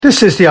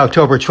This is the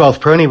October 12th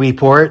Peroni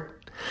Report.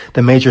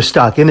 The major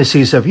stock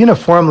indices have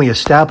uniformly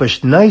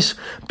established nice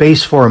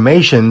base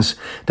formations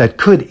that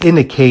could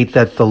indicate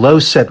that the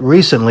lows set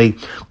recently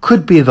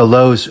could be the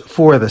lows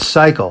for the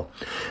cycle.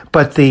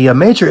 But the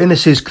major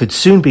indices could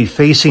soon be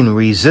facing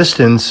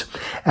resistance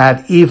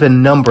at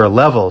even number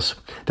levels.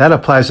 That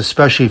applies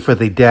especially for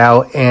the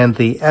Dow and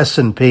the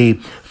S&P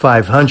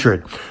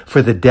 500.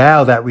 For the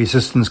Dow, that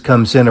resistance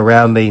comes in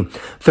around the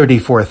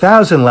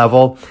 34,000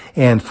 level,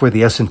 and for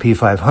the S&P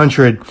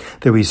 500,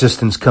 the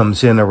resistance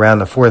comes in around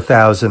the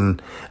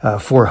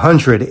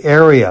 4,400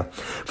 area.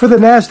 For the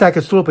Nasdaq,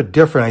 it's a little bit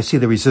different. I see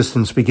the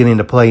resistance beginning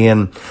to play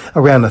in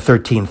around the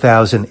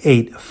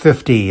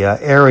 13,850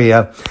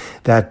 area.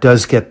 That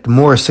does get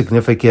more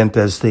significant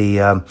as the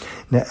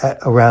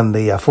around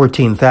the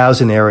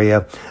 14,000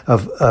 area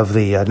of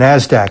the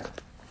Nasdaq.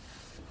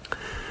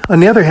 On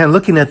the other hand,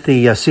 looking at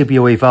the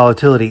CBOE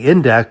Volatility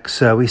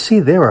Index, we see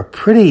there a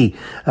pretty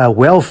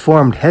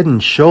well-formed head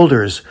and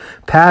shoulders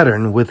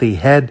pattern with the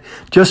head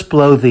just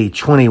below the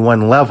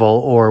 21 level,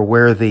 or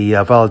where the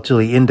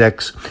Volatility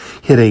Index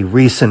hit a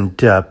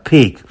recent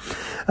peak.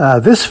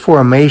 This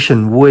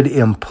formation would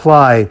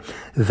imply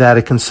that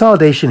a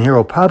consolidation here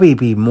will probably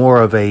be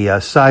more of a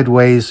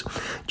sideways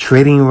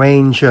trading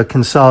range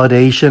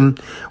consolidation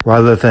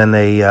rather than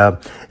a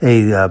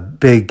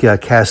big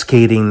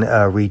cascading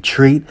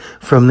retreat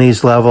from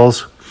these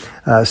levels.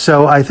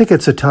 So I think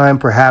it's a time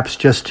perhaps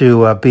just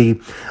to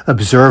be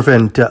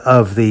observant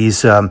of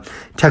these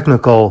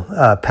technical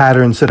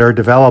patterns that are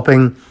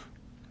developing.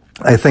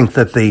 I think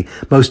that the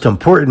most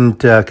important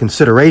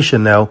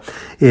consideration, though,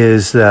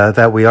 is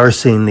that we are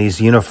seeing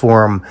these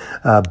uniform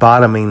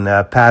bottoming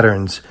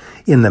patterns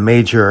in the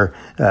major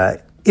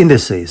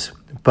indices.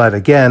 But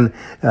again,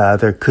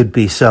 there could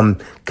be some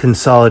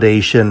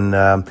consolidation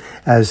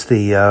as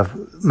the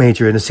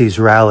major indices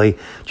rally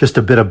just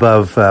a bit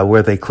above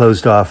where they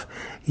closed off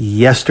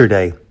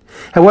yesterday.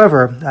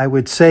 However, I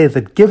would say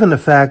that given the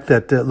fact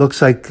that it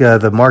looks like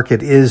the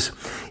market is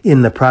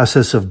in the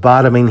process of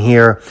bottoming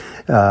here,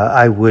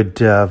 I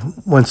would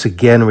once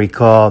again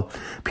recall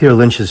Peter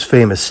Lynch's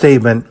famous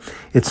statement,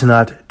 "It's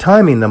not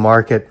timing the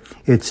market,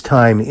 it's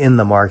time in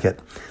the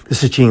market."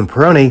 This is Gene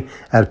Peroni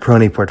at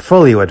Peroni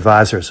Portfolio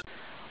Advisors.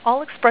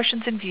 All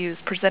expressions and views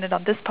presented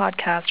on this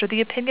podcast are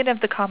the opinion of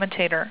the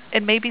commentator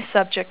and may be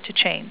subject to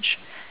change.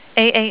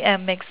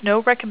 AAM makes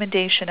no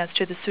recommendation as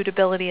to the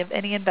suitability of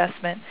any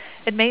investment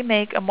and may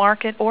make a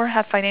market or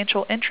have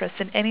financial interest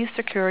in any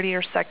security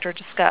or sector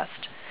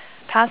discussed.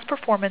 Past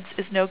performance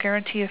is no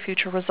guarantee of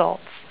future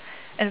results.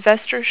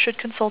 Investors should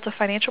consult a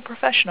financial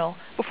professional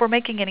before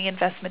making any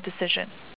investment decision.